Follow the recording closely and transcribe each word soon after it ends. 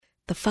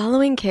The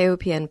following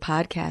KOPN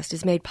podcast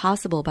is made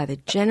possible by the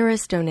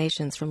generous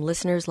donations from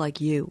listeners like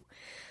you.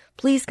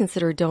 Please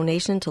consider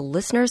donation to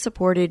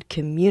listener-supported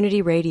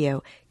community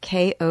radio,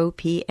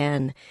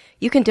 KOPN.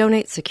 You can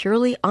donate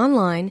securely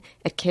online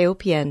at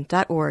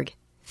kopn.org.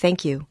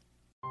 Thank you.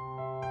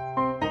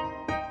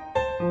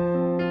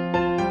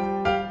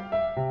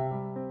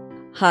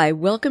 Hi,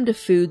 welcome to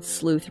Food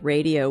Sleuth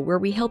Radio, where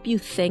we help you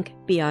think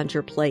beyond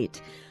your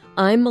plate.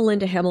 I'm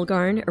Melinda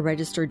Hemmelgarn, a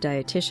registered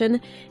dietitian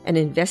and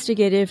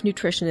investigative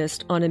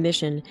nutritionist on a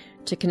mission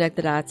to connect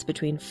the dots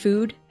between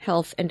food,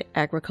 health, and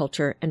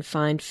agriculture and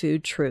find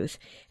food truth.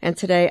 And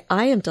today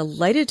I am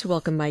delighted to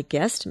welcome my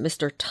guest,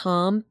 Mr.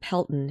 Tom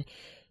Pelton.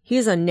 He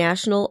is a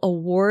national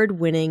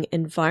award-winning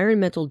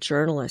environmental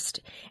journalist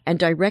and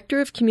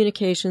director of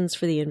communications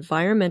for the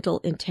Environmental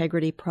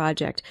Integrity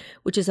Project,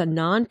 which is a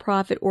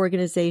nonprofit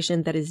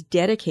organization that is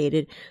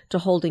dedicated to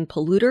holding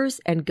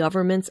polluters and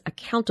governments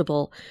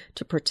accountable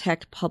to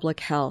protect public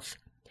health.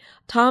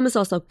 Tom is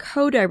also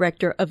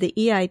co-director of the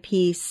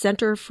EIP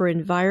Center for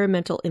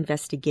Environmental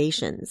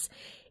Investigations.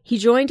 He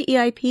joined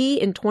EIP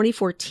in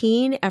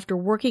 2014 after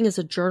working as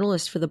a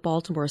journalist for the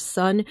Baltimore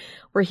Sun,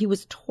 where he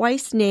was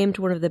twice named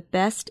one of the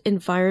best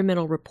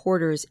environmental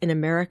reporters in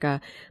America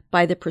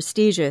by the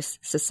prestigious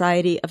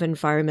Society of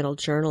Environmental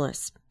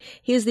Journalists.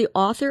 He is the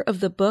author of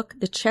the book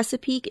The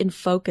Chesapeake in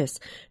Focus,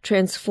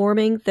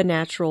 Transforming the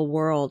Natural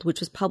World, which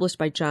was published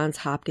by Johns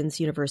Hopkins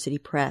University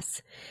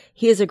Press.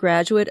 He is a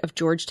graduate of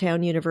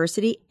Georgetown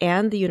University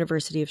and the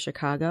University of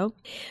Chicago,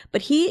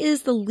 but he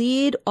is the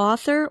lead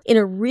author in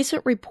a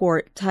recent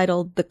report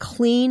titled The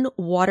Clean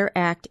Water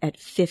Act at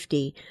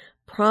 50,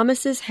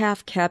 Promises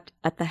Half Kept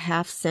at the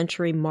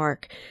Half-Century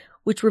Mark,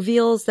 which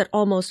reveals that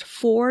almost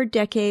 4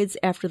 decades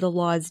after the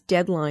law's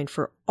deadline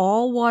for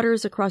all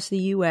waters across the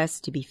U.S.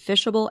 to be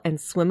fishable and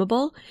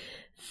swimmable,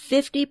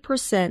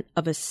 50%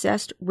 of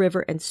assessed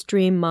river and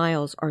stream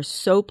miles are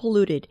so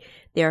polluted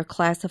they are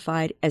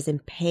classified as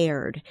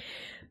impaired.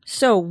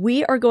 So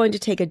we are going to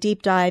take a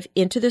deep dive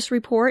into this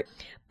report,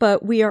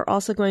 but we are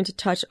also going to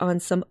touch on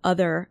some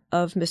other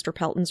of Mr.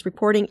 Pelton's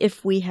reporting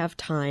if we have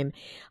time.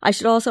 I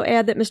should also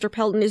add that Mr.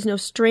 Pelton is no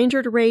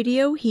stranger to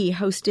radio. He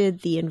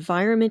hosted The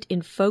Environment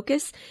in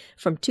Focus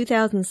from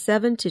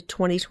 2007 to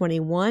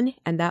 2021,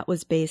 and that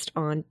was based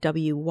on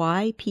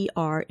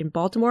WYPR in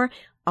Baltimore.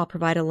 I'll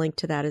provide a link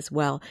to that as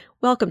well.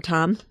 Welcome,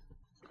 Tom.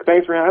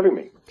 Thanks for having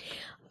me.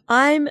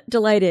 I'm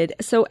delighted.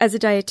 So as a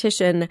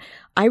dietitian,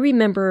 I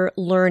remember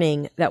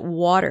learning that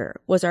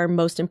water was our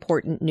most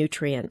important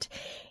nutrient.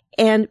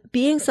 And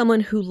being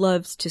someone who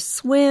loves to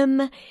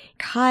swim,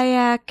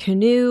 kayak,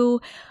 canoe,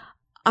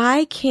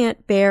 I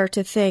can't bear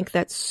to think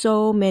that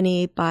so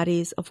many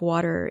bodies of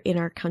water in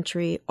our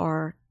country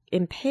are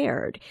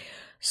impaired.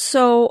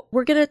 So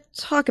we're going to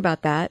talk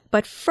about that.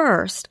 But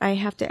first, I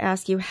have to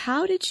ask you,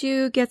 how did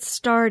you get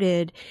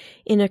started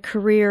in a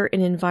career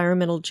in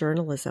environmental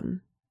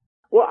journalism?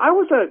 Well, I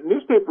was a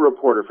newspaper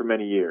reporter for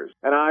many years,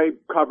 and I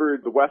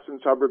covered the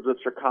western suburbs of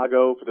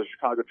Chicago for the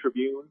Chicago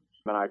Tribune,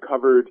 and I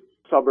covered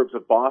suburbs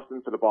of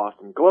Boston for the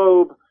Boston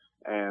Globe,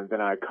 and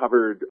then I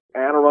covered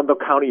Anne Arundel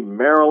County,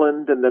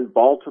 Maryland, and then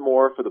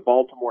Baltimore for the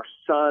Baltimore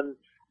Sun.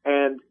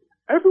 And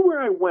everywhere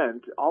I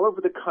went, all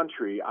over the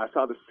country, I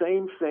saw the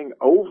same thing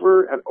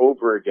over and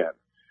over again.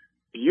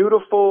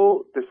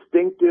 Beautiful,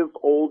 distinctive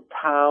old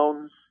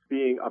towns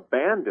being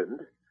abandoned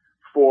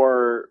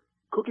for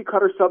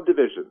cookie-cutter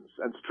subdivisions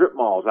and strip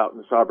malls out in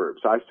the suburbs.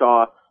 I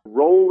saw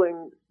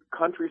rolling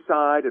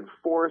countryside and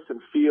forests and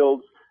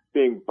fields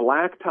being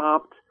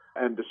blacktopped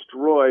and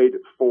destroyed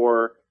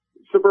for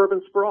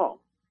suburban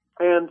sprawl.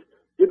 And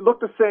it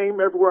looked the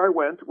same everywhere I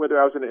went, whether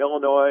I was in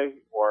Illinois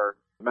or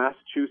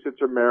Massachusetts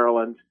or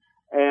Maryland.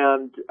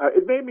 And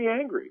it made me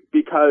angry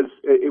because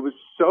it was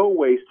so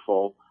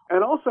wasteful.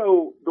 And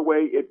also the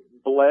way it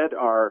bled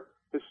our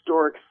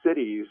historic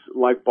cities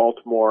like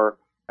Baltimore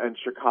and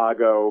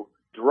Chicago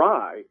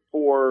dry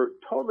for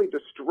totally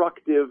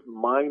destructive,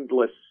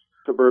 mindless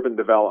suburban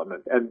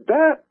development. And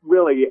that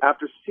really,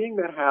 after seeing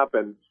that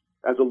happen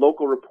as a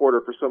local reporter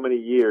for so many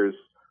years,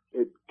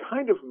 it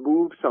kind of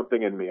moved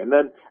something in me. And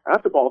then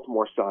at the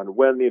Baltimore Sun,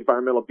 when the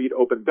environmental beat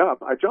opened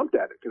up, I jumped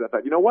at it because I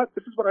thought, you know what,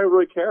 this is what I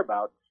really care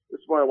about. This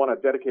is what I want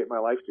to dedicate my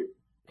life to.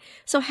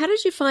 So how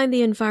did you find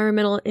the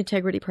Environmental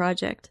Integrity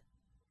Project?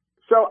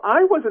 So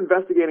I was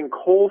investigating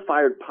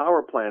coal-fired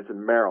power plants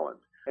in Maryland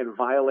and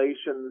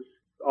violations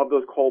of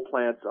those coal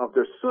plants of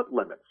their soot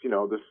limits,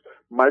 this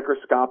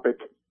microscopic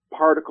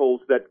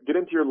particles that get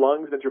into your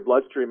lungs and into your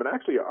bloodstream and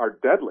actually are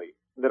deadly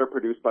that are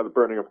produced by the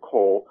burning of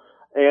coal.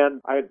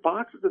 And I had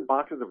boxes and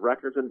boxes of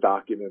records and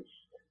documents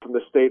from the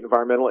state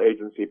environmental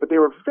agency, but they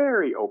were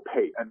very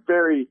opaque and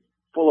very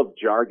full of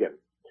jargon.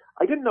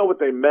 I didn't know what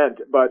they meant,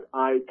 but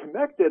I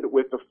connected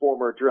with the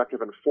former director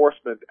of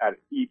enforcement at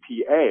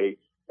EPA,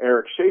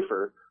 Eric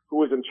Schaefer, who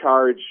was in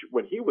charge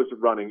when he was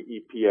running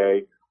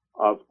EPA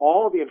of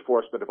all of the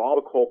enforcement of all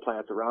the coal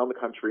plants around the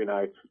country. And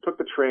I took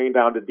the train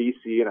down to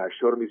D.C. and I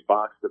showed him these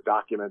boxes of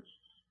documents.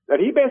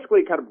 And he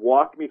basically kind of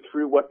walked me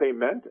through what they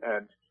meant,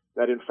 and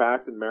that in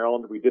fact in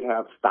Maryland we did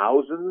have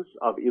thousands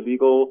of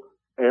illegal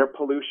air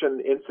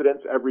pollution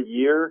incidents every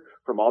year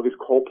from all these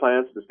coal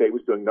plants the state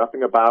was doing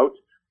nothing about.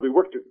 We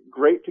worked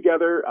great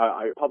together.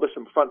 I published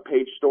some front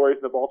page stories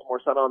in the Baltimore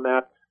Sun on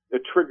that.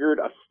 It triggered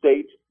a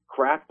state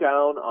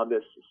crackdown on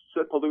this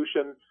soot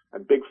pollution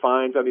and big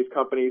fines on these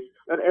companies.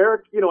 And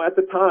Eric, at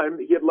the time,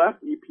 he had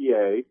left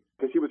EPA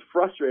because he was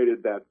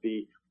frustrated that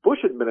the Bush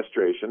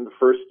administration, the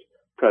first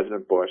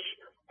President Bush,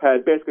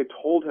 had basically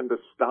told him to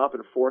stop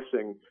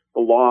enforcing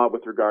the law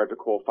with regard to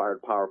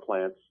coal-fired power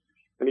plants.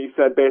 And he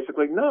said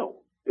basically, no,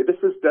 this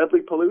is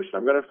deadly pollution.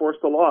 I'm going to enforce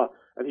the law.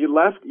 And he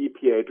left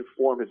EPA to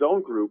form his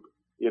own group,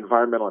 the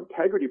Environmental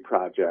Integrity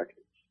Project,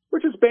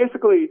 which is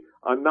basically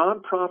a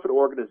nonprofit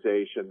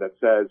organization that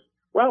says,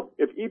 well,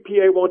 if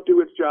EPA won't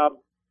do its job,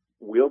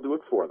 we'll do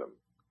it for them.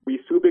 We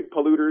sue big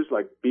polluters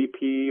like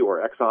BP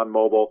or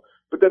ExxonMobil.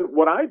 But then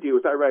what I do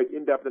is I write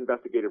in-depth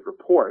investigative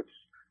reports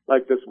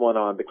like this one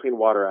on the Clean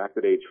Water Act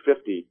at age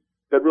 50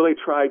 that really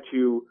try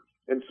to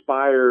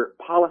inspire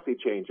policy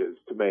changes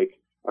to make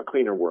a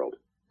cleaner world.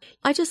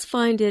 I just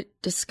find it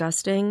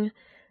disgusting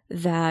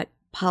that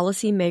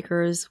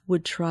policymakers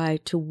would try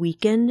to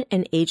weaken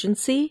an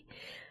agency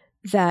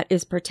that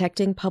is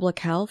protecting public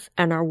health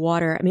and our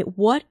water. I mean,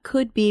 what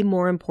could be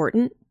more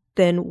important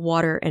than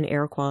water and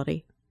air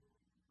quality?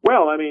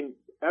 Well, I mean,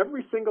 not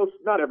every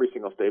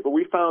single state, but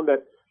we found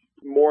that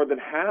more than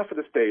half of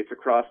the states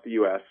across the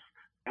U.S.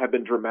 have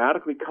been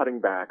dramatically cutting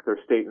back their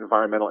state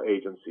environmental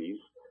agencies,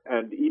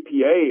 and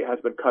EPA has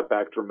been cut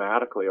back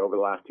dramatically over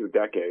the last 2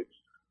 decades.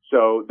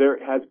 So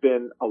there has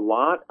been a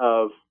lot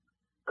of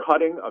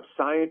cutting of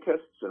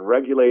scientists and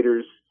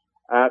regulators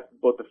at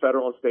both the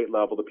federal and state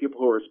level, the people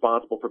who are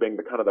responsible for being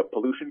the kind of the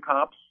pollution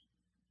cops.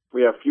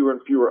 We have fewer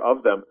and fewer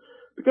of them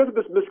because of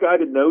this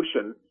misguided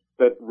notion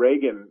that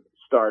Reagan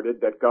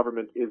started that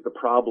government is the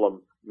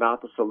problem,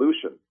 not the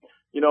solution.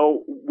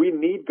 We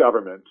need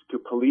government to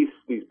police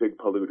these big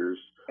polluters,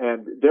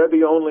 and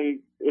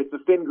it's the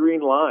thin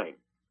green line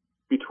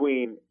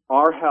between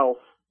our health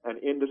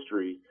and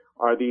industry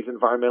are these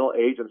environmental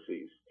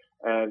agencies.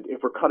 And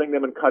if we're cutting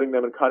them and cutting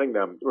them and cutting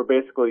them, we're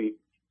basically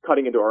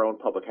cutting into our own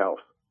public health.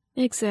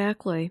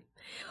 Exactly.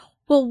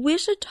 Well, we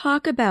should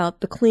talk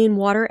about the Clean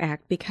Water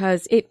Act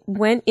because it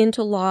went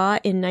into law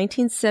in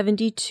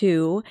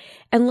 1972.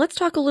 And let's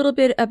talk a little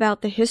bit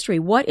about the history.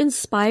 What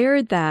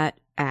inspired that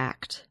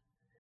act?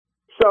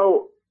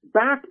 So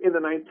back in the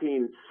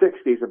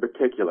 1960s in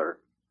particular,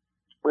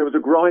 there was a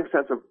growing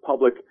sense of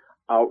public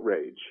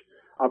outrage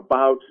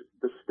about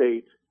the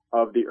state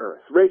of the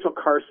earth. Rachel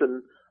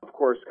Carson, of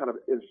course, kind of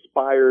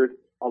inspired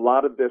a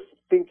lot of this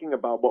thinking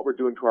about what we're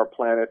doing to our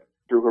planet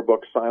through her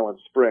book Silent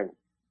Spring.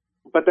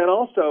 But then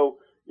also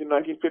in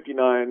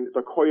 1959,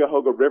 the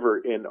Cuyahoga River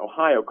in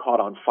Ohio caught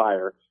on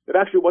fire. It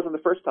actually wasn't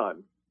the first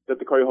time that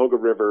the Cuyahoga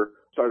River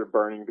started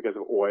burning because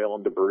of oil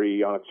and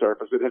debris on its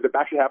surface. It had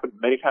actually happened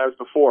many times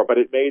before, but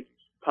it made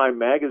Time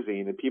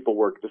magazine, and people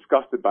were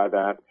disgusted by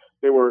that.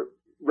 There were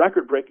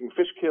record-breaking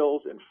fish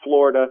kills in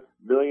Florida,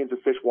 millions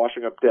of fish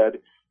washing up dead.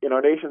 In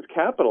our nation's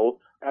capital,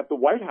 at the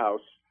White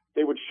House,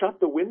 they would shut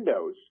the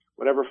windows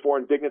whenever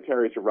foreign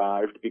dignitaries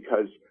arrived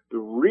because the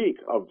reek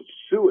of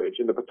sewage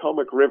in the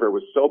Potomac River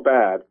was so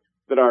bad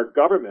that our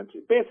government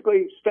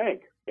basically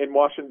stank in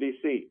Washington,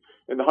 D.C.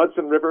 In the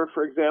Hudson River,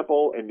 for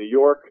example, in New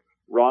York,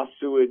 raw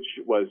sewage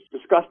was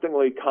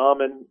disgustingly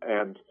common.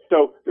 And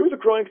so there was a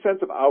growing sense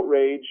of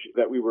outrage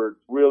that we were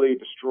really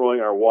destroying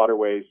our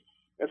waterways.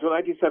 And so in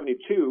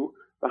 1972,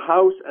 the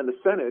House and the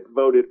Senate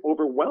voted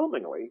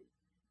overwhelmingly,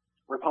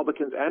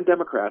 Republicans and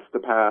Democrats, to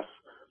pass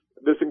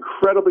this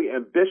incredibly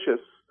ambitious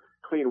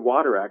Clean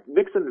Water Act.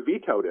 Nixon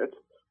vetoed it,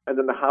 and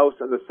then the House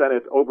and the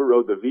Senate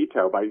overrode the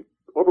veto by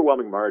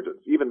overwhelming margins,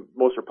 even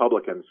most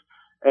Republicans.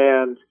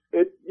 And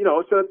it,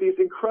 so that these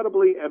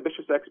incredibly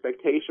ambitious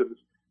expectations,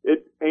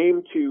 it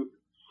aimed to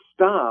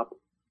stop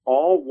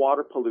all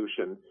water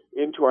pollution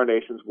into our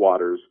nation's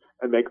waters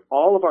and make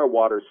all of our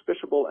waters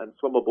fishable and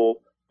swimmable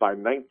by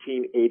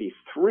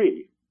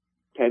 1983,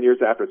 10 years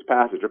after its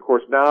passage. Of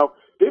course, now,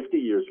 50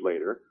 years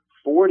later,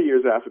 40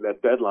 years after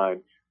that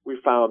deadline, we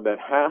found that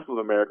half of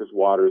America's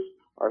waters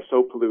are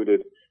so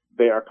polluted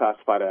they are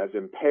classified as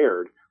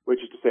impaired, which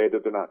is to say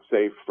that they're not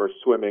safe for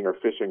swimming or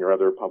fishing or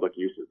other public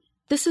uses.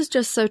 This is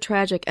just so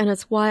tragic, and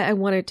it's why I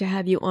wanted to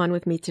have you on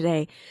with me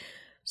today.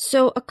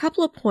 So a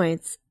couple of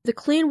points. The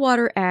Clean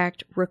Water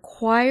Act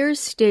requires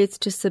states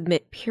to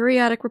submit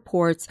periodic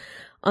reports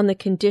on the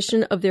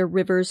condition of their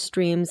rivers,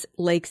 streams,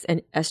 lakes,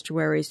 and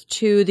estuaries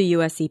to the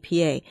U.S.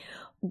 EPA.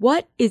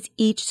 What is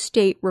each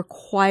state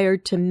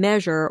required to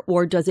measure,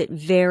 or does it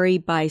vary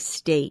by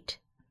state?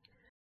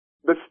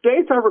 The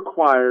states are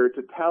required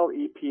to tell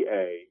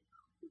EPA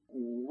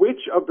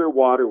which of their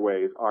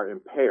waterways are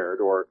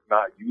impaired or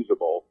not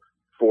usable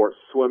for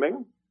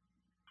swimming,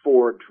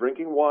 for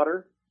drinking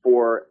water,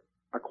 for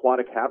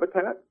aquatic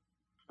habitat,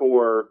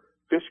 for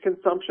fish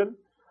consumption.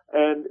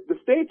 And the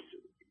states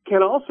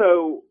can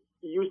also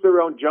use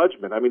their own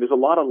judgment. I mean, there's a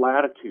lot of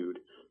latitude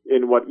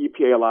in what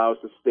EPA allows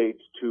the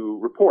states to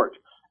report.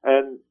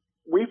 And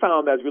we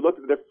found, as we looked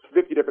at the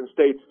 50 different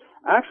states,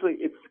 actually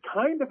it's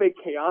kind of a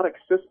chaotic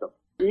system.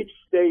 Each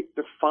state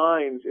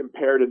defines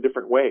impaired in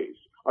different ways.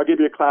 I'll give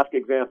you a classic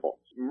example.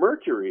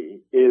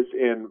 Mercury is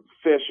in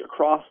fish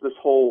across this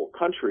whole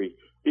country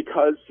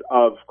because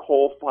of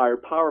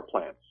coal-fired power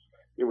plants.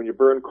 When you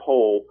burn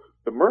coal,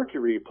 the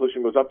mercury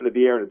pollution goes up into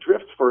the air and it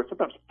drifts for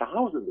sometimes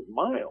thousands of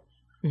miles,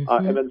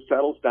 and then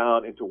settles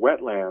down into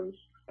wetlands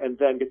and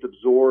then gets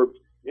absorbed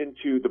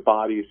into the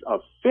bodies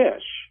of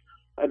fish.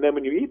 And then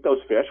when you eat those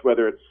fish,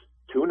 whether it's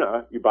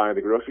tuna you buy in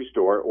the grocery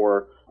store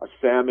or a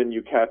salmon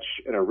you catch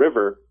in a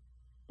river,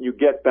 you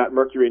get that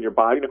mercury in your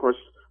body. And of course,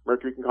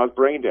 mercury can cause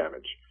brain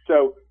damage.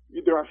 So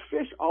there are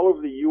fish all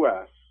over the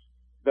U.S.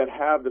 that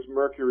have this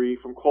mercury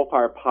from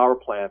coal-fired power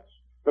plants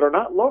that are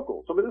not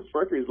local. Some of this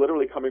mercury is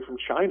literally coming from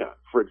China,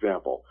 for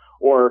example.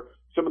 Or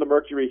some of the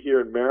mercury here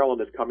in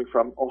Maryland is coming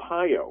from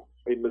Ohio.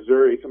 In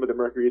Missouri, some of the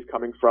mercury is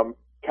coming from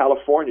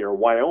California or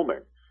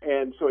Wyoming.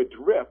 And so it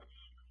drifts.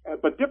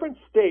 But different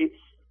states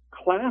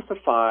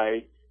classify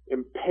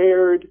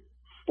impaired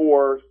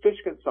for fish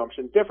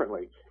consumption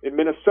differently. In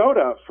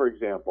Minnesota, for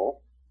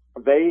example,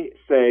 they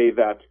say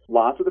that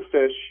lots of the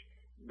fish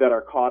that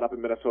are caught up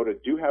in Minnesota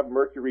do have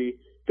mercury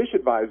fish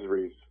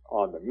advisories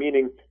on them,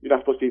 meaning you're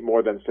not supposed to eat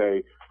more than,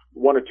 say,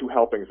 1 or 2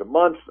 helpings a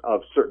month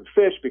of certain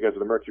fish because of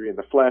the mercury in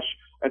the flesh.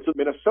 And so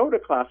Minnesota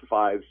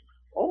classifies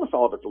almost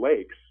all of its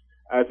lakes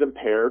as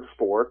impaired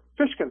for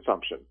fish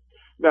consumption.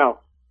 Now,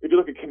 if you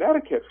look at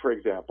Connecticut, for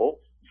example,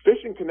 fish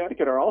in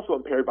Connecticut are also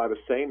impaired by the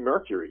same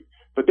mercury,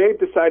 but they've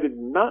decided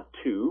not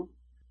to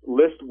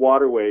list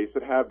waterways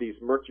that have these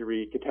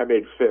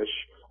mercury-contaminated fish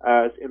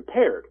as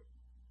impaired.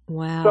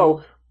 Wow.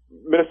 So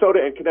Minnesota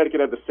and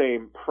Connecticut have the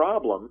same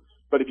problem,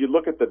 but if you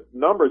look at the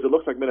numbers, it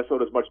looks like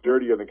Minnesota is much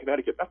dirtier than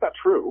Connecticut. That's not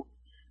true.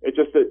 It's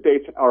just that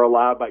states are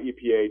allowed by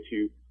EPA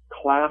to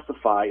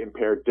classify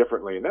impaired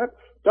differently, and that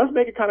does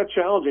make it kind of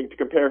challenging to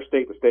compare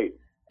state to state.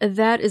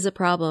 That is a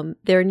problem.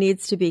 There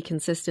needs to be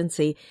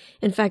consistency.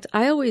 In fact,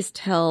 I always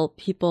tell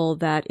people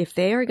that if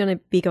they are going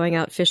to be going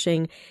out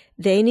fishing,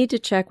 they need to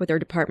check with their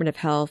Department of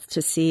Health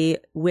to see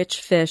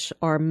which fish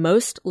are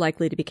most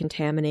likely to be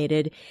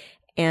contaminated.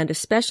 And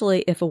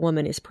especially if a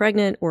woman is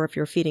pregnant or if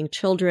you're feeding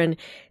children,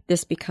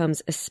 this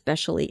becomes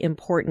especially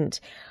important.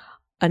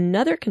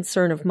 Another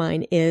concern of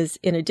mine is,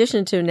 in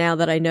addition to now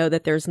that I know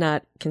that there's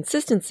not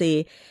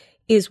consistency,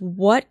 is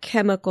what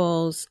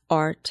chemicals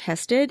are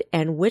tested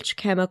and which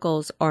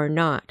chemicals are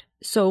not.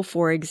 So,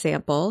 for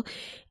example,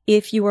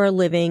 if you are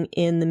living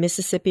in the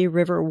Mississippi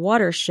River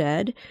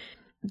watershed,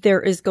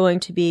 there is going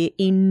to be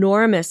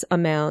enormous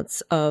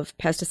amounts of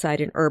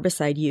pesticide and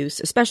herbicide use,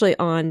 especially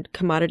on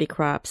commodity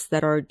crops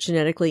that are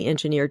genetically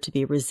engineered to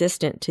be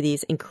resistant to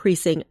these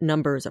increasing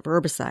numbers of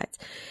herbicides,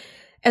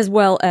 as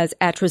well as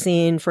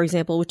atrazine, for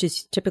example, which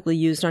is typically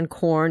used on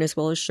corn as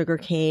well as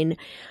sugarcane.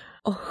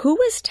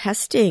 Who is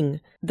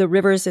testing the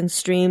rivers and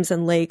streams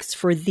and lakes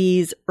for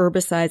these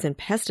herbicides and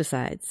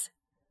pesticides?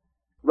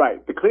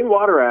 Right. The Clean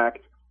Water Act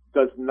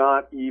does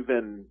not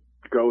even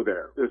go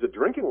there. There's a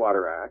Drinking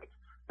Water Act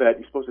that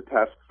you're supposed to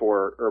test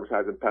for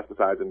herbicides and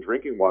pesticides in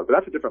drinking water, but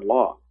that's a different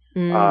law.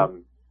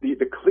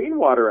 The Clean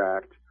Water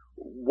Act,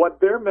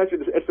 what they're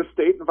measuring, it's the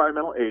state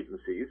environmental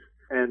agencies,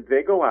 and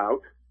they go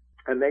out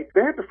and they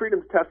have the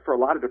freedom to test for a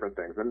lot of different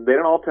things, and they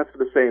don't all test for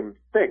the same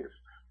things.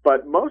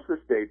 But most of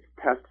the states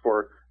test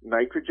for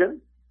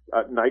nitrogen,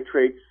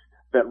 nitrates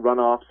that run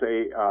off,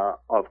 say,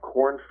 of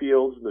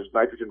cornfields. There's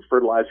nitrogen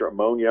fertilizer,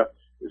 ammonia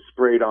is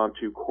sprayed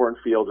onto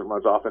cornfields and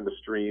runs off into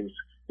streams.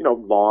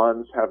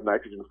 Lawns have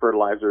nitrogen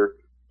fertilizer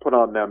put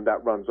on them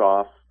that runs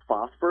off.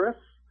 Phosphorus.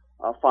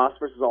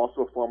 Phosphorus is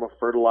also a form of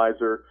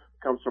fertilizer,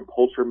 comes from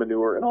poultry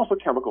manure, and also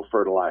chemical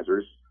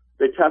fertilizers.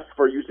 They test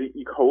for usually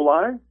E.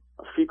 coli,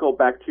 a fecal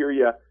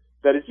bacteria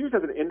that is used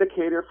as an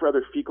indicator for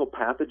other fecal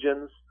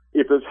pathogens.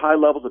 If there's high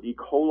levels of E.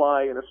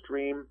 coli in a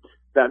stream,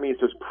 that means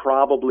there's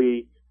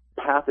probably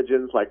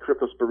pathogens like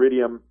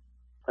Cryptosporidium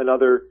and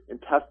other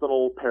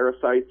intestinal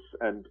parasites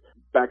and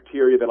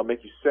bacteria that'll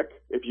make you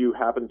sick if you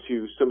happen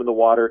to swim in the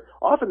water.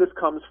 Often this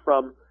comes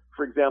from,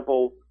 for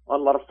example, on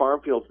a lot of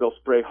farm fields, they'll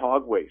spray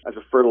hog waste as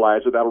a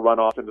fertilizer. That'll run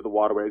off into the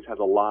waterways, has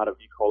a lot of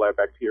E. coli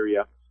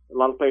bacteria. In a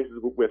lot of places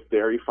with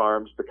dairy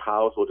farms, the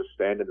cows will just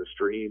stand in the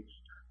streams,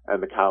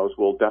 and the cows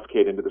will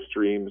defecate into the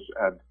streams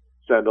and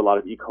send a lot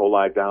of E.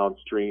 coli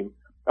downstream.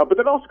 But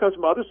that also comes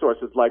from other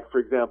sources, like, for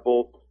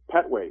example,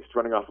 pet waste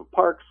running off of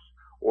parks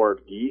or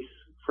geese,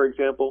 for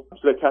example.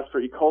 So they test for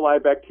E.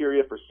 coli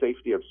bacteria for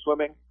safety of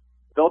swimming.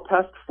 They'll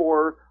test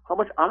for how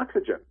much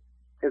oxygen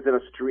is in a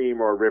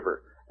stream or a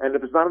river. And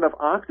if there's not enough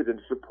oxygen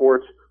to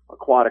support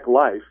aquatic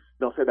life,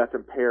 they'll say that's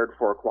impaired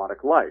for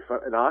aquatic life.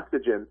 And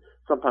oxygen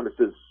sometimes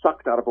is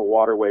sucked out of a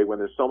waterway when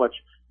there's so much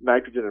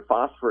nitrogen and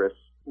phosphorus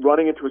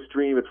running into a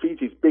stream. It feeds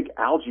these big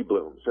algae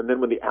blooms. And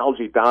then when the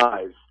algae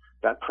dies,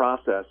 that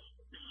process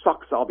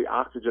sucks all the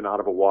oxygen out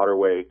of a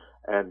waterway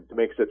and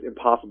makes it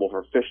impossible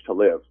for fish to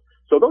live.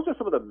 So those are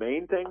some of the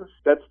main things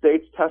that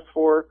states test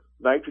for: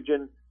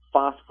 nitrogen,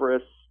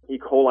 phosphorus, E.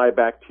 coli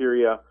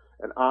bacteria,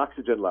 and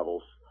oxygen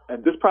levels.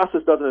 And this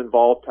process doesn't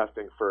involve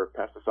testing for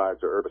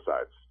pesticides or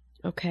herbicides.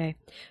 Okay.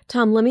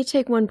 Tom, let me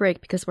take one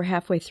break because we're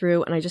halfway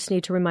through, and I just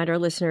need to remind our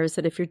listeners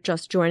that if you're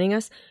just joining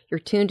us, you're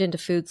tuned into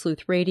Food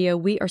Sleuth Radio.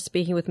 We are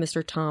speaking with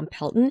Mr. Tom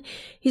Pelton.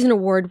 He's an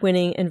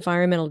award-winning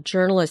environmental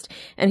journalist,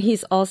 and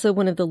he's also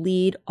one of the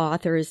lead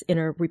authors in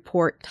a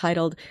report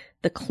titled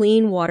The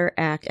Clean Water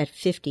Act at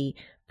 50,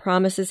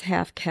 Promises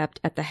Half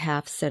Kept at the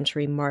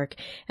Half-Century Mark,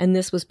 and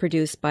this was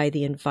produced by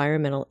the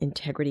Environmental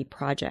Integrity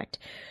Project.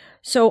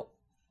 So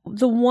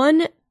the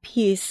one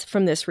piece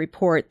from this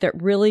report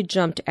that really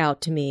jumped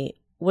out to me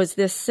was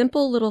this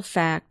simple little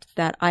fact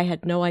that I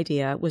had no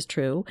idea was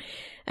true,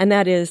 and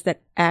that is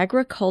that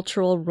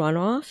agricultural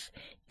runoff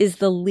is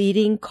the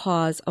leading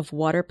cause of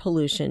water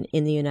pollution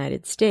in the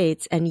United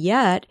States, and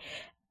yet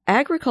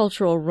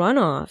agricultural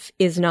runoff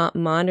is not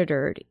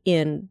monitored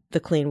in the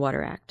Clean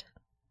Water Act.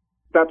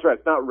 That's right.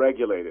 It's not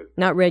regulated.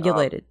 Not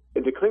regulated.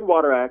 The Clean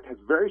Water Act has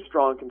very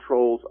strong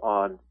controls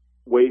on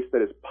waste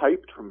that is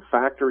piped from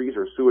factories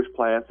or sewage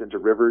plants into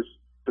rivers.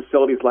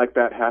 Facilities like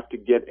that have to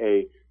get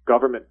a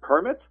government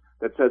permit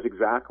that says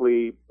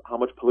exactly how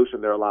much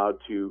pollution they're allowed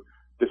to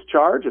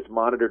discharge. It's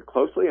monitored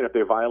closely, and if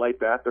they violate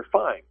that, they're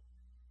fined.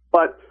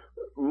 But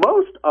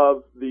most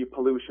of the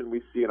pollution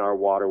we see in our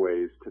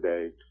waterways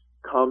today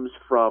comes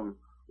from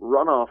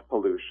runoff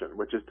pollution,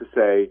 which is to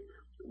say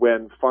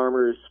when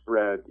farmers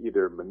spread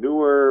either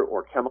manure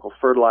or chemical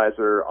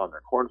fertilizer on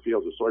their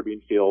cornfields or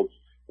soybean fields,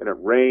 and it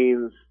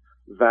rains,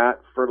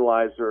 that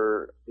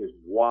fertilizer is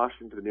washed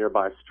into the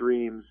nearby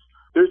streams.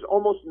 There's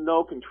almost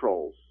no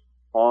controls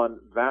on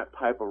that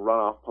type of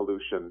runoff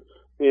pollution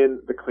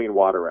in the Clean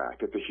Water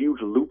Act. It's a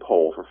huge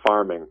loophole for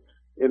farming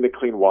in the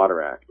Clean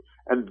Water Act.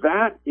 And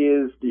that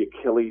is the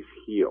Achilles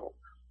heel.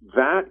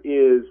 That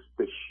is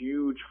the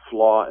huge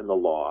flaw in the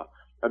law.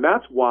 And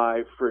that's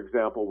why, for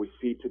example, we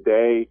see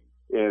today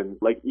in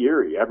Lake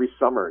Erie every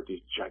summer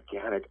these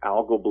gigantic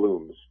algal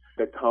blooms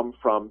that come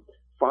from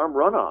farm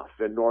runoff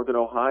in northern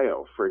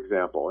Ohio, for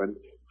example. In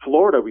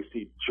Florida, we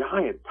see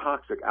giant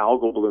toxic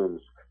algal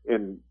blooms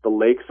in the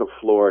lakes of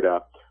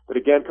Florida that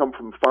again come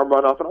from farm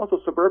runoff and also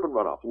suburban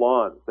runoff,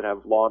 lawns that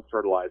have lawn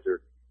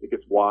fertilizer that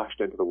gets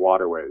washed into the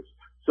waterways.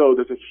 So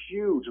there's a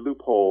huge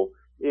loophole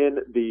in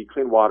the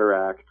Clean Water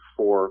Act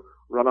for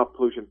runoff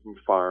pollution from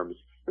farms.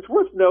 It's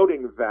worth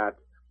noting that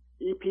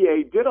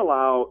EPA did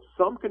allow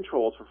some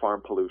controls for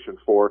farm pollution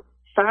for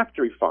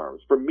factory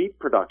farms, for meat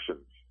production.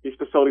 These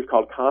facilities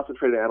called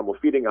concentrated animal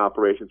feeding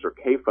operations, or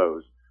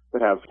CAFOs,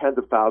 that have tens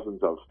of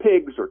thousands of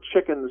pigs or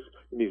chickens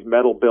in these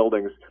metal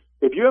buildings.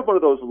 If you have one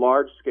of those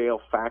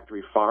large-scale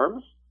factory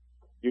farms,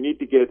 you need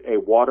to get a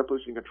water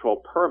pollution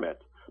control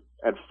permit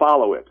and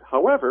follow it.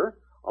 However,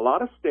 a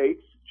lot of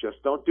states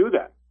just don't do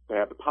that. They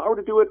have the power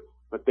to do it,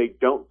 but they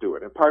don't do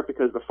it, in part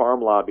because the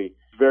farm lobby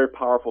is very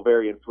powerful,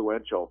 very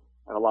influential,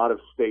 and a lot of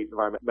state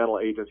environmental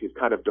agencies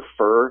kind of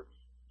defer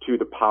to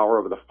the power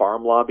of the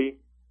farm lobby.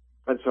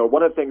 And so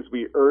one of the things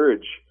we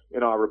urge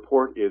in our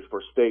report is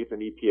for states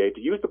and EPA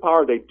to use the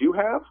power they do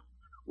have,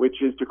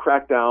 which is to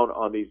crack down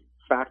on these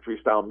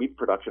factory-style meat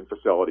production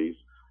facilities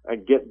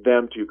and get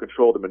them to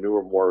control the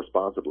manure more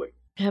responsibly.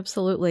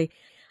 Absolutely.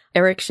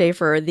 Eric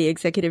Schaefer, the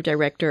executive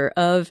director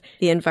of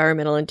the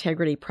Environmental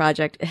Integrity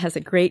Project, has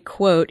a great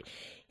quote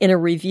in a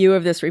review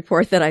of this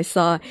report that I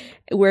saw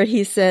where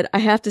he said, "I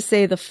have to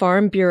say the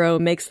Farm Bureau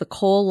makes the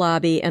coal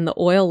lobby and the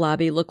oil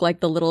lobby look like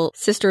the little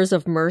Sisters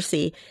of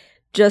Mercy,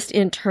 just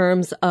in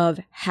terms of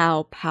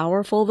how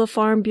powerful the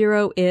Farm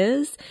Bureau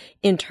is,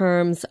 in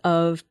terms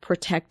of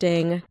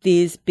protecting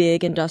these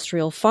big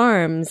industrial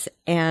farms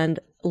and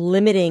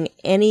limiting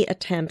any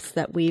attempts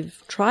that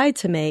we've tried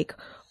to make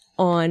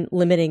on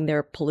limiting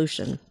their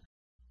pollution."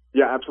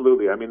 Yeah,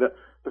 absolutely. I mean,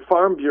 the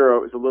Farm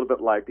Bureau is a little bit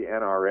like the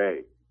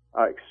NRA,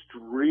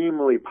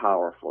 extremely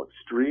powerful,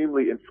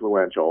 extremely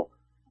influential,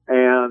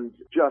 and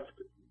just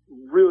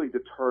really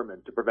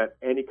determined to prevent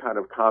any kind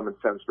of common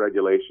sense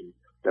regulation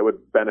that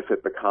would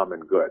benefit the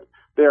common good.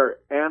 They're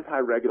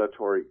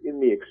anti-regulatory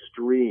in the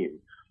extreme.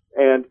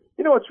 And,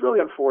 you know, it's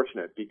really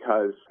unfortunate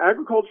because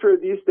agriculture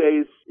these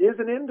days is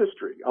an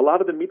industry. A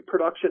lot of the meat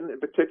production in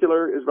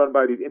particular is run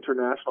by these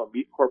international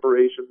meat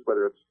corporations,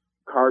 whether it's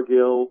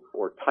Cargill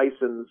or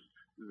Tyson's,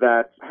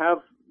 that have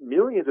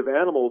millions of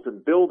animals in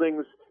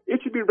buildings.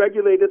 It should be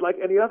regulated like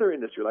any other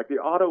industry, like the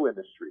auto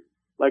industry,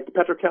 like the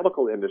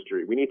petrochemical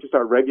industry. We need to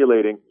start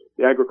regulating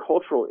the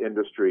agricultural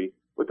industry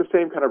with the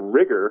same kind of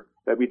rigor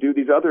that we do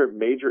these other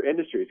major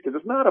industries, because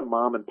it's not a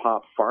mom and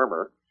pop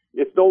farmer.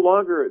 It's no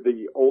longer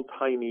the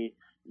old-timey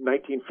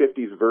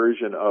 1950s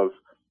version of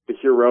the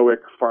heroic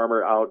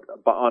farmer out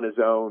on his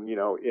own, you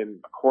know, in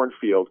a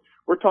cornfield.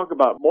 We're talking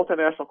about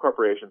multinational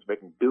corporations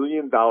making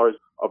 $billions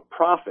of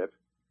profit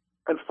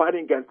and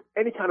fighting against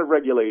any kind of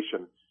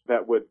regulation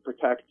that would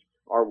protect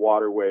our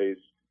waterways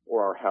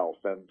or our health.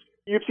 And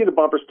you've seen the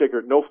bumper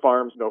sticker, "No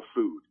farms, no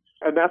food."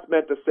 And that's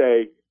meant to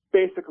say,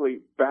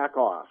 basically, back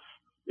off.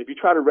 If you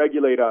try to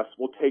regulate us,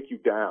 we'll take you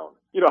down.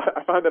 You know,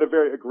 I find that a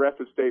very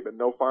aggressive statement,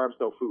 "No farms,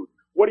 no food."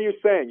 What are you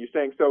saying? You're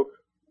saying, so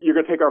you're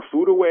going to take our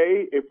food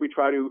away if we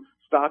try to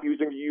stop you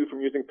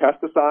from using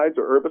pesticides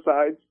or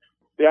herbicides?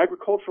 The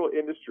agricultural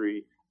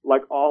industry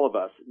like all of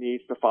us,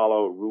 needs to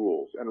follow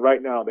rules. And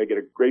right now they get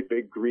a great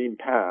big green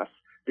pass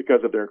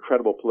because of their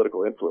incredible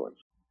political influence.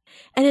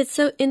 And it's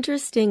so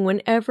interesting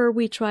whenever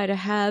we try to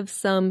have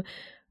some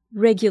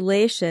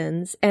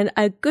regulations, and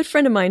a good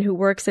friend of mine who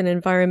works in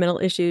environmental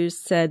issues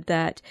said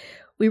that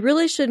we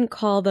really shouldn't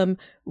call them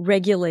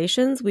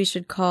regulations. We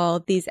should call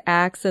these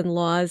acts and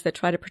laws that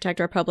try to protect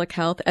our public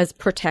health as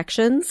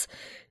protections,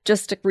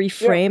 just to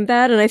reframe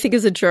that. And I think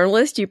as a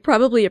journalist, you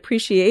probably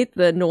appreciate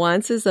the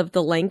nuances of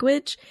the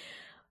language.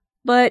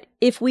 But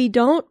if we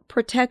don't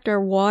protect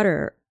our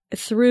water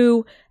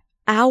through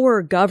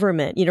our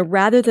government,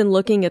 rather than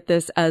looking at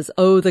this as,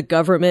 the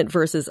government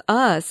versus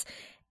us,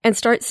 and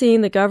start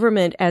seeing the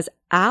government as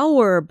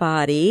our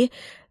body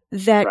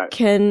that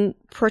can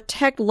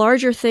protect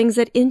larger things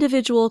that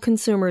individual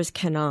consumers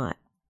cannot.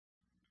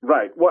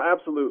 Right. Well,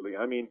 absolutely.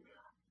 I mean,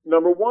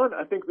 number one,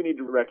 I think we need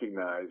to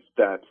recognize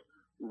that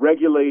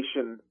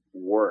regulation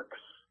works.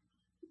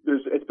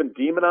 It's been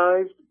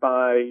demonized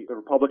by the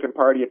Republican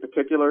Party in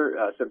particular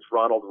since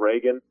Ronald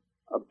Reagan,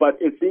 but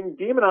it's being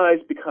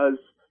demonized because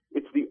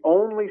it's the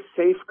only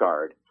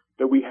safeguard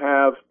that we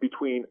have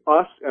between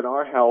us and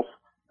our health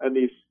and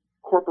these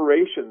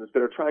corporations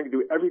that are trying to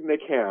do everything they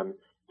can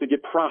to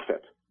get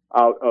profit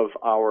out of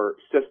our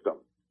system.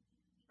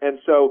 And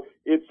so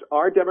it's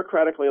our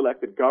democratically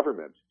elected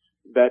government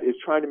that is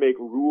trying to make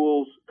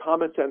rules,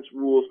 common sense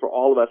rules for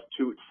all of us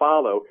to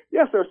follow.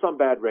 Yes, there are some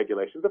bad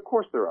regulations. Of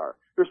course there are.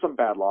 There's some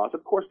bad laws.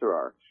 Of course there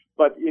are.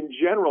 But in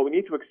general, we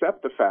need to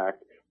accept the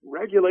fact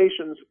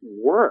regulations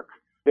work.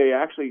 They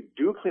actually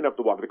do clean up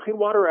the water. The Clean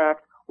Water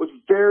Act was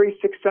very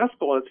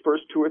successful in its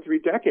first 2 or 3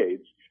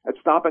 decades at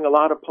stopping a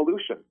lot of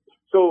pollution.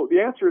 So the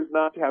answer is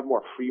not to have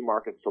more free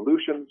market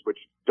solutions, which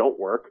don't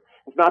work.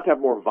 It's not to have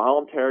more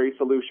voluntary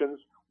solutions,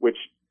 which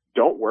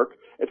don't work.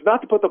 It's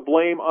not to put the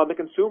blame on the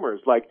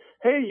consumers, like,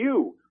 hey,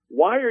 you,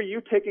 why are you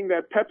taking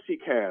that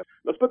Pepsi can?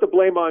 Let's put the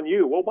blame on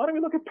you. Well, why don't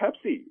we look at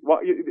Pepsi? Well,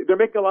 they're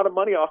making a lot of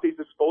money off these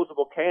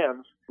disposable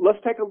cans. Let's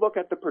take a look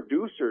at the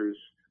producers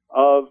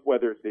of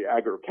whether it's the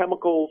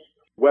agrochemicals,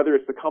 whether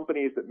it's the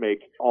companies that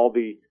make all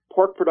the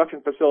pork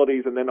production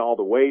facilities and then all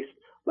the waste.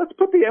 Let's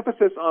put the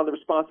emphasis on the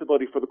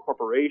responsibility for the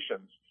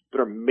corporations that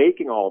are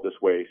making all this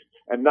waste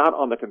and not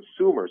on the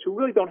consumers who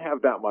really don't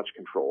have that much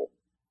control.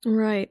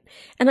 Right.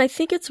 And I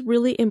think it's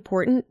really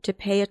important to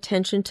pay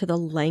attention to the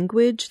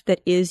language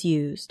that is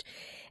used.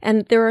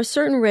 And there are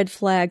certain red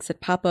flags that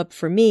pop up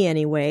for me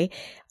anyway.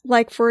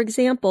 Like, for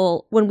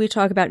example, when we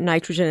talk about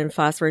nitrogen and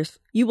phosphorus,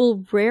 you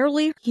will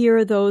rarely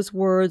hear those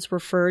words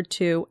referred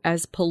to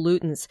as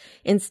pollutants.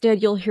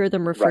 Instead, you'll hear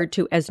them referred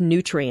to as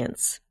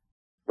nutrients.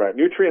 Right.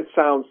 Nutrients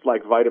sounds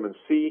like vitamin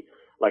C,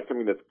 like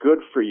something that's good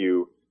for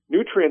you.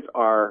 Nutrients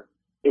are,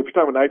 if you're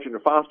talking about nitrogen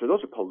and phosphorus,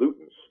 those are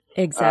pollutants.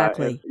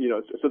 Exactly.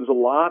 So there's a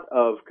lot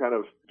of kind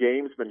of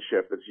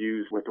gamesmanship that's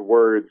used with the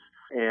words.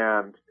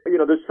 And,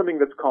 there's something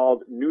that's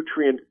called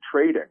nutrient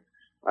trading.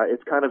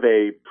 It's kind of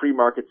a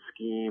pre-market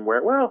scheme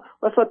where, well,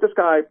 let's let this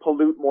guy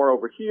pollute more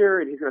over here,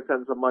 and he's going to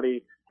send some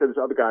money to this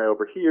other guy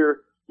over here.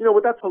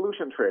 But that's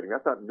pollution trading.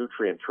 That's not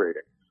nutrient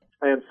trading.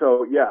 And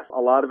so, yes, a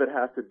lot of it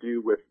has to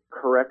do with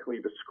correctly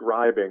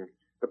describing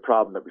the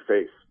problem that we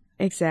face.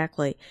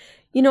 Exactly.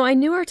 I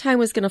knew our time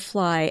was going to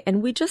fly,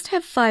 and we just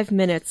have 5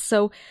 minutes.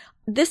 So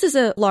this is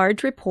a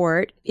large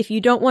report. If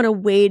you don't want to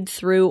wade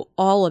through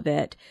all of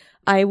it,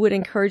 I would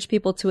encourage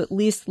people to at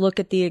least look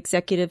at the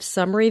executive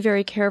summary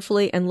very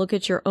carefully and look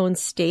at your own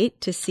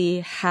state to see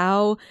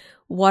how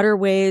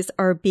waterways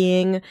are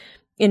being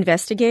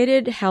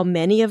investigated, how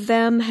many of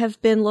them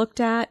have been looked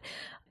at,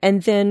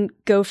 and then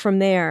go from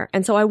there.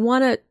 And so I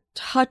want to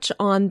touch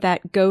on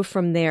that go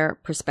from there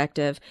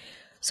perspective.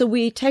 So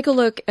we take a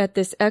look at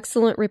this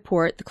excellent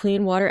report, the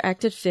Clean Water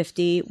Act at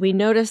 50. We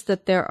notice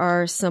that there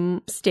are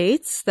some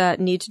states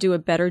that need to do a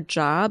better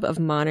job of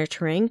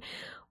monitoring.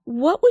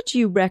 What would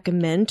you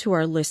recommend to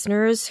our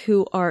listeners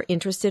who are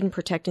interested in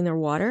protecting their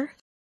water?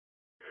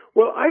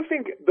 Well, I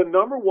think the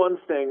number one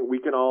thing we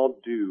can all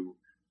do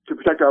to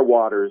protect our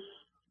waters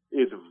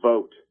is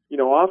vote.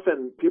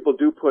 Often people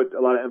do put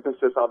a lot of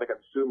emphasis on the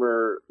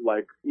consumer,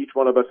 like each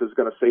one of us is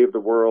going to save the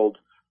world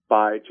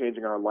by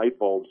changing our light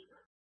bulbs.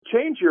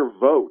 Change your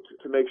vote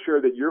to make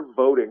sure that you're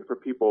voting for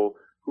people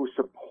who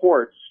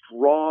support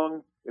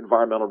strong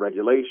environmental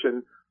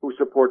regulation, who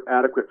support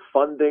adequate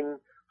funding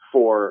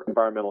for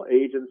environmental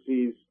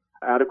agencies,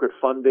 adequate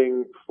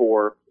funding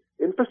for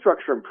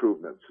infrastructure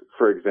improvements,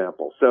 for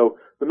example. So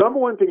the number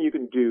one thing you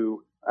can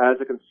do as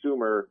a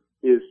consumer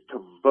is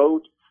to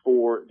vote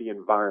for the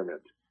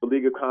environment. The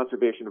League of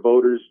Conservation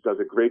Voters does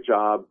a great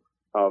job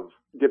of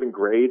giving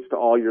grades to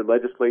all your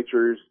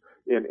legislatures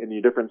in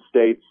your different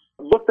states.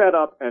 Look that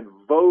up and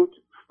vote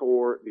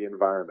for the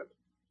environment.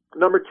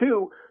 Number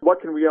two, what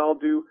can we all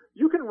do?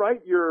 You can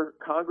write your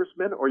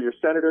congressman or your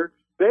senator.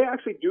 They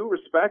actually do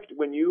respect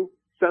when you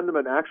send them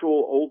an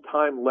actual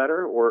old-time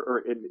letter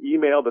or an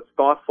email that's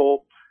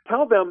thoughtful.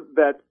 Tell them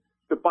that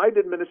the Biden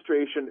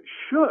administration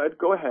should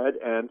go ahead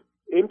and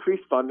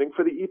increase funding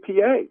for the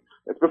EPA.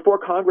 It's before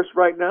Congress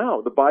right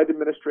now. The Biden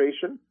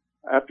administration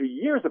after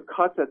years of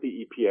cuts at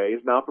the EPA,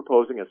 is now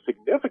proposing a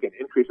significant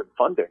increase in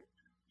funding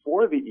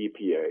for the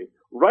EPA.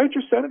 Write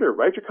your senator,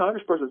 write your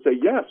congressperson, and say,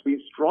 yes,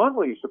 we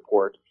strongly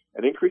support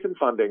an increase in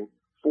funding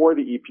for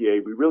the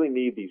EPA. We really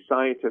need these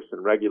scientists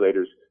and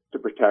regulators to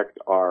protect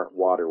our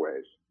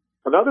waterways.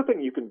 Another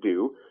thing you can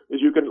do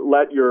is you can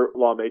let your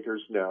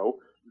lawmakers know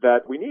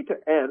that we need to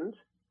end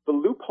the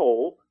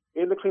loophole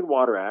in the Clean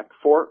Water Act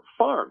for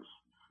farms,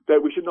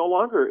 that we should no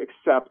longer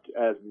accept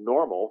as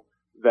normal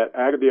that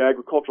the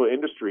agricultural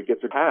industry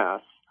gets a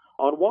pass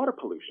on water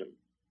pollution,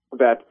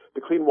 that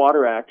the Clean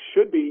Water Act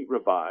should be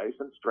revised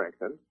and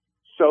strengthened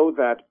so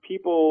that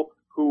people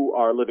who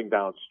are living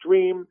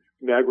downstream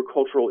from the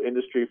agricultural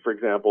industry, for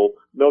example,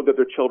 know that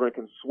their children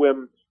can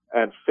swim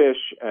and fish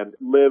and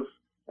live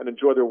and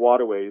enjoy their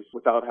waterways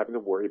without having to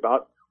worry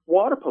about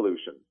water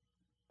pollution.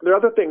 There are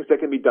other things that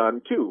can be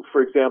done too.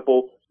 For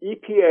example,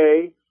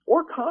 EPA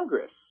or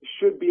Congress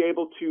should be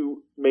able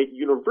to make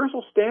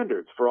universal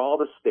standards for all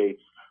the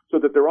states so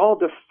that they're all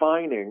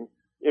defining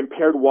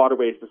impaired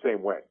waterways the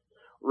same way.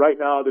 Right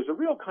now, there's a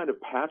real kind of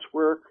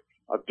patchwork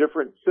of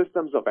different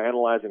systems of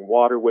analyzing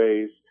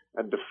waterways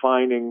and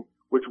defining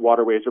which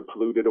waterways are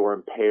polluted or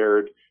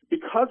impaired.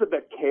 Because of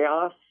that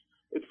chaos,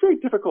 it's very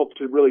difficult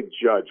to really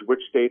judge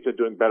which states are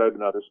doing better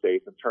than other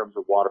states in terms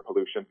of water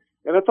pollution.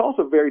 And it's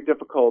also very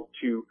difficult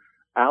to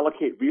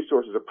allocate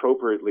resources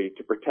appropriately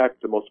to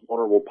protect the most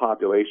vulnerable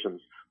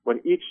populations when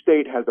each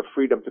state has the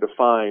freedom to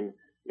define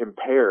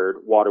impaired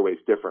waterways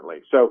differently.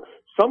 So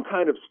some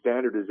kind of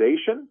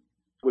standardization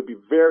would be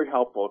very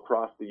helpful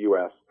across the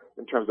U.S.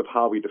 in terms of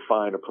how we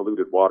define a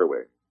polluted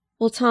waterway.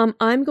 Well, Tom,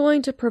 I'm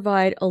going to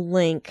provide a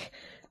link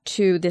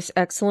to this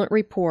excellent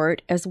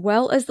report, as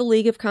well as the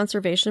League of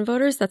Conservation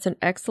Voters. That's an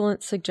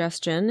excellent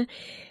suggestion.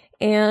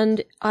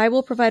 And I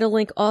will provide a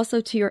link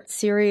also to your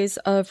series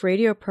of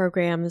radio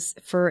programs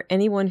for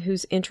anyone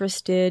who's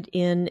interested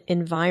in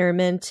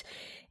environment,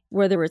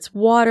 whether it's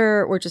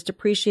water or just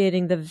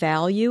appreciating the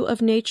value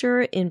of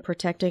nature in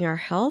protecting our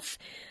health.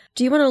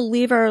 Do you want to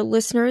leave our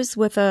listeners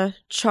with a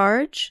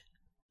charge?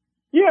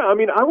 Yeah,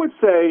 I would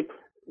say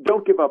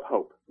don't give up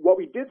hope. What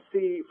we did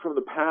see from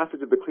the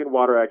passage of the Clean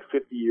Water Act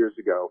 50 years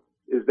ago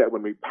is that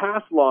when we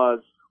pass laws,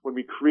 when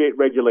we create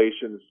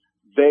regulations,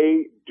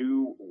 they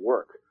do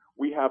work.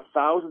 We have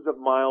thousands of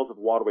miles of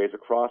waterways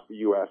across the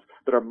U.S.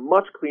 that are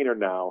much cleaner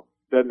now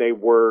than they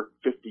were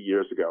 50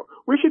 years ago.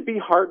 We should be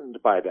heartened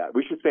by that.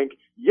 We should think,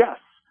 yes,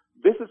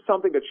 this is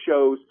something that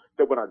shows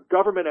that when our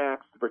government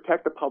acts to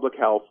protect the public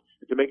health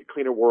and to make a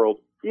cleaner world,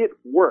 it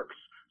works.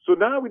 So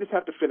now we just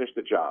have to finish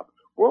the job.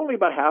 We're only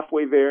about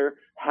halfway there.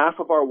 Half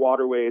of our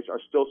waterways are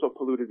still so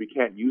polluted we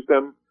can't use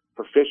them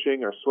for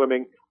fishing or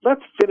swimming.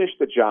 Let's finish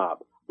the job.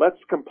 Let's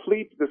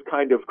complete this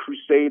kind of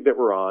crusade that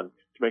we're on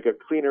to make a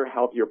cleaner,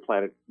 healthier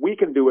planet. We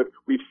can do it.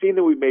 We've seen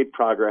that we've made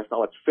progress.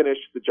 Now let's finish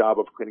the job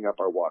of cleaning up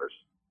our waters.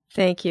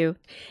 Thank you.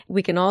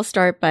 We can all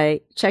start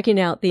by checking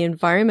out the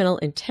Environmental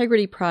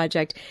Integrity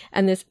Project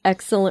and this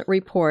excellent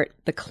report,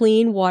 The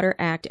Clean Water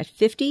Act at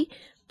 50,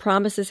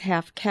 Promises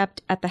Half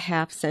Kept at the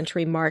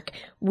half-century mark.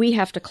 We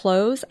have to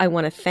close. I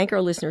want to thank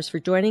our listeners for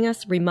joining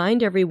us.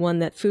 Remind everyone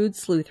that Food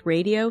Sleuth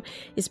Radio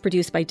is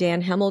produced by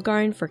Dan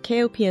Hemmelgarn for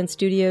KOPN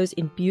Studios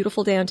in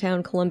beautiful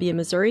downtown Columbia,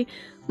 Missouri.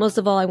 Most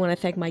of all, I want to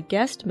thank my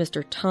guest,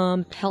 Mr.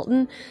 Tom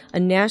Pelton, a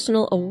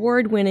national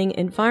award-winning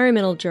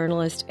environmental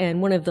journalist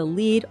and one of the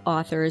lead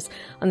authors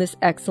on this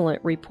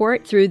excellent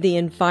report through the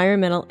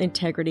Environmental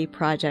Integrity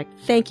Project.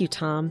 Thank you,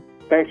 Tom.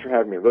 Thanks for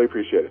having me. Really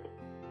appreciate it.